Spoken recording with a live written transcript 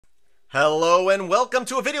Hello and welcome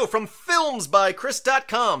to a video from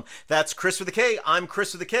filmsbychris.com. That's Chris with a K. I'm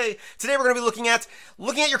Chris with a K. Today we're going to be looking at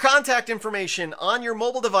your contact information on your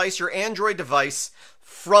mobile device, your Android device,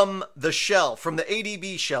 from the shell, from the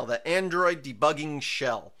ADB shell, the Android debugging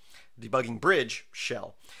shell, debugging bridge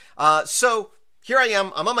shell. So here I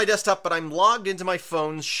am. I'm on my desktop, but I'm logged into my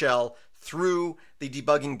phone's shell through the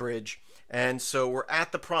debugging bridge. And so we're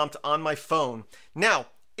at the prompt on my phone. Now,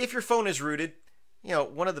 if your phone is rooted,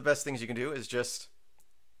 one of the best things you can do is just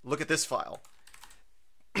look at this file.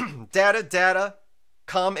 data,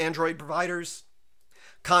 com Android providers,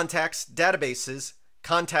 contacts, databases,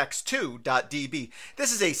 contacts2.db.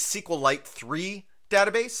 This is a SQLite 3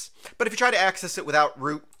 database, but if you try to access it without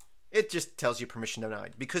root, it just tells you permission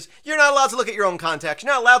denied because you're not allowed to look at your own contacts.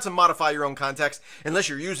 You're not allowed to modify your own contacts unless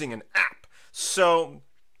you're using an app. So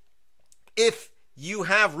if you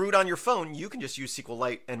have root on your phone, you can just use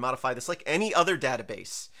SQLite and modify this like any other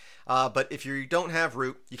database. But if you don't have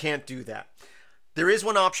root, you can't do that. There is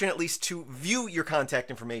one option, at least, to view your contact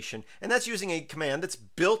information, and that's using a command that's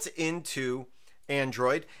built into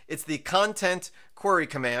Android. It's the content query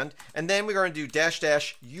command, and then we're going to do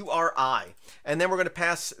 --URI, and then we're going to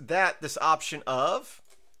pass this option of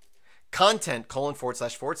content : com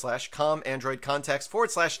Android contacts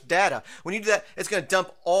 / data. When you do that, it's going to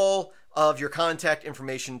dump all of your contact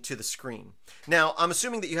information to the screen. Now, I'm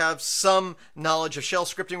assuming that you have some knowledge of shell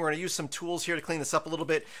scripting. We're going to use some tools here to clean this up a little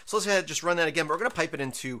bit. So let's go ahead and just run that again, but we're going to pipe it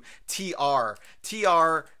into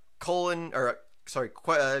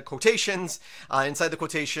quotations, inside the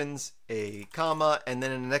quotations, a comma, and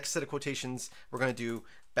then in the next set of quotations, we're going to do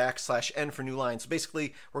 \n for new line. So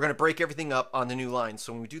basically, we're going to break everything up on the new line.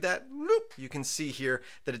 So when we do that, you can see here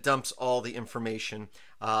that it dumps all the information,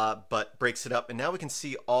 but breaks it up. And now we can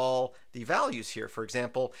see all the values here. For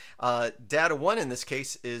example, data1 in this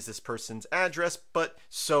case is this person's address, but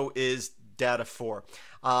so is data4.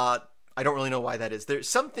 I don't really know why that is. There's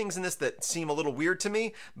some things in this that seem a little weird to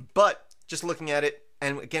me, but just looking at it,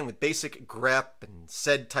 and again, with basic grep and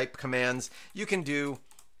sed type commands, you can do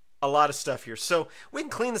a lot of stuff here. So we can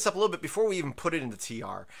clean this up a little bit before we even put it into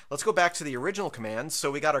TR. Let's go back to the original command.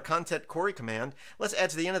 So we got our content query command. Let's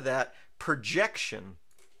add to the end of that projection.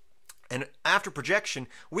 And after projection,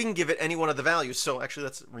 we can give it any one of the values. So actually,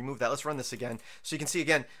 let's remove that. Let's run this again. So you can see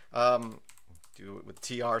again, do it with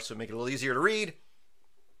TR so make it a little easier to read.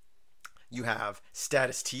 You have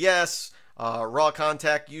status TS, raw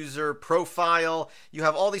contact user profile. You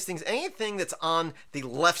have all these things. Anything that's on the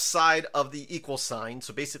left side of the equal sign,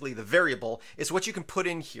 so basically the variable, is what you can put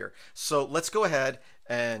in here. So let's go ahead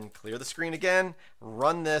and clear the screen again,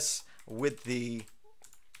 run this with the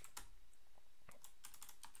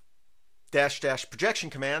 --projection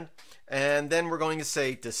command, and then we're going to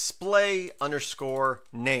say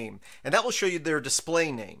display_name, and that will show you their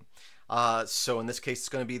display name. So in this case, it's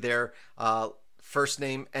going to be their first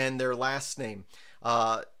name and their last name.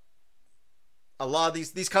 A lot of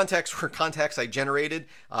these contacts were contacts I generated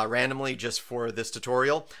randomly just for this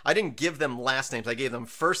tutorial. I didn't give them last names. I gave them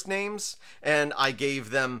first names and I gave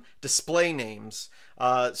them display names.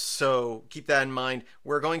 So keep that in mind.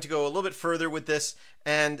 We're going to go a little bit further with this.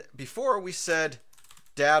 And before we said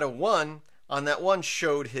data1, on that one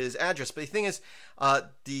showed his address. But the thing is,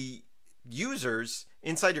 the users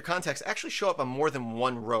inside your contacts actually show up on more than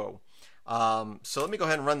one row. So let me go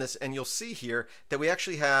ahead and run this, and you'll see here that we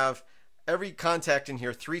actually have every contact in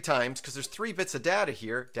here 3 times because there's 3 bits of data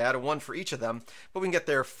here, data1 for each of them, but we can get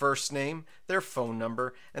their first name, their phone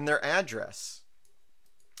number, and their address.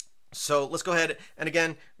 So let's go ahead, and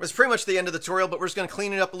again, it's pretty much the end of the tutorial, but we're just going to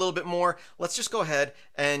clean it up a little bit more. Let's just go ahead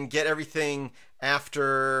and get everything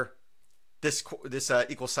after this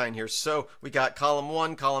equal sign here. So we got column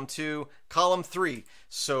 1, column 2, column 3.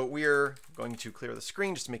 So we're going to clear the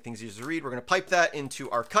screen just to make things easier to read. We're going to pipe that into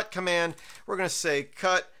our cut command. We're going to say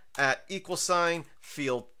cut at =,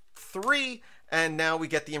 field 3, and now we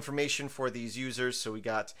get the information for these users. So we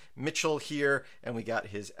got Mitchell here, and we got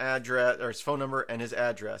his address, or his phone number, and his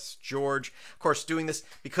address. George, of course, doing this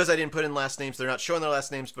because I didn't put in last names. They're not showing their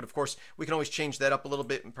last names, but of course we can always change that up a little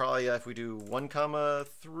bit. And probably if we do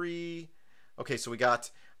 1,3. Okay, so we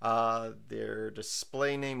got their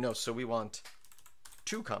display name. No, so we want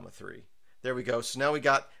 2,3. There we go. So now we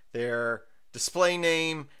got their display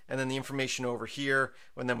name and then the information over here.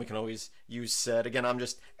 And then we can always use sed. Again, I'm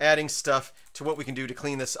just adding stuff to what we can do to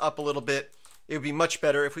clean this up a little bit. It would be much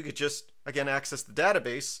better if we could just, again, access the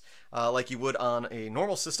database like you would on a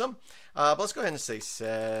normal system. But let's go ahead and say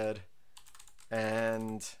sed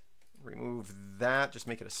and remove that. Just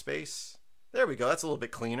make it a space. There we go. That's a little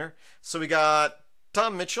bit cleaner. So we got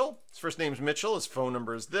Tom Mitchell. His first name's Mitchell. His phone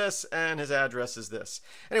number is this, and his address is this.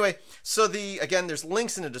 Anyway, so again, there's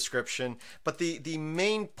links in the description, but the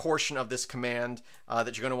main portion of this command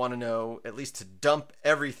that you're going to want to know, at least to dump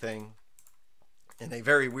everything in a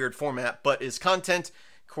very weird format, but is content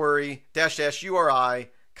query --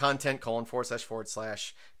 URI content : /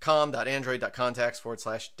 com.android.contacts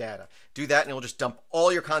 / data. Do that and it'll just dump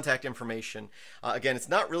all your contact information. Again, it's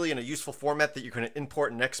not really in a useful format that you're going to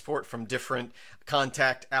import and export from different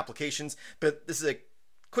contact applications, but this is a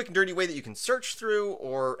quick and dirty way that you can search through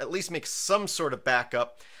or at least make some sort of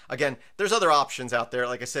backup. Again, there's other options out there.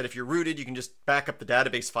 Like I said, if you're rooted, you can just back up the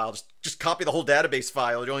database file. Just copy the whole database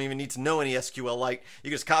file. You don't even need to know any SQLite. You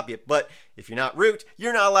can just copy it. But if you're not root,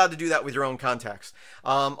 you're not allowed to do that with your own contacts.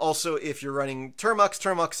 Also, if you're running Termux,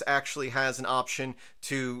 Termux actually has an option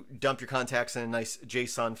to dump your contacts in a nice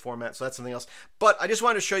JSON format. So that's something else. But I just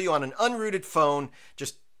wanted to show you on an unrooted phone,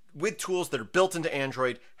 just with tools that are built into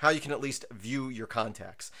Android, how you can at least view your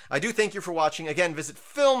contacts. I do thank you for watching. Again, visit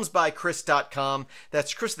filmsbychris.com.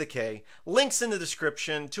 That's Chris with a K. Links in the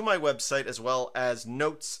description to my website, as well as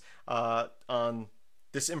notes on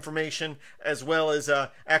this information, as well as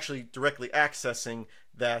actually directly accessing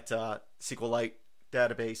that SQLite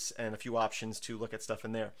database and a few options to look at stuff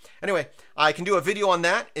in there. Anyway, I can do a video on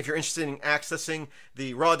that if you're interested in accessing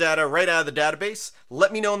the raw data right out of the database.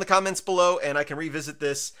 Let me know in the comments below and I can revisit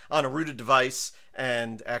this on a rooted device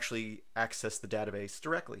and actually access the database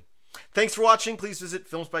directly. Thanks for watching. Please visit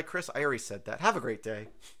Films by Chris. I already said that. Have a great day.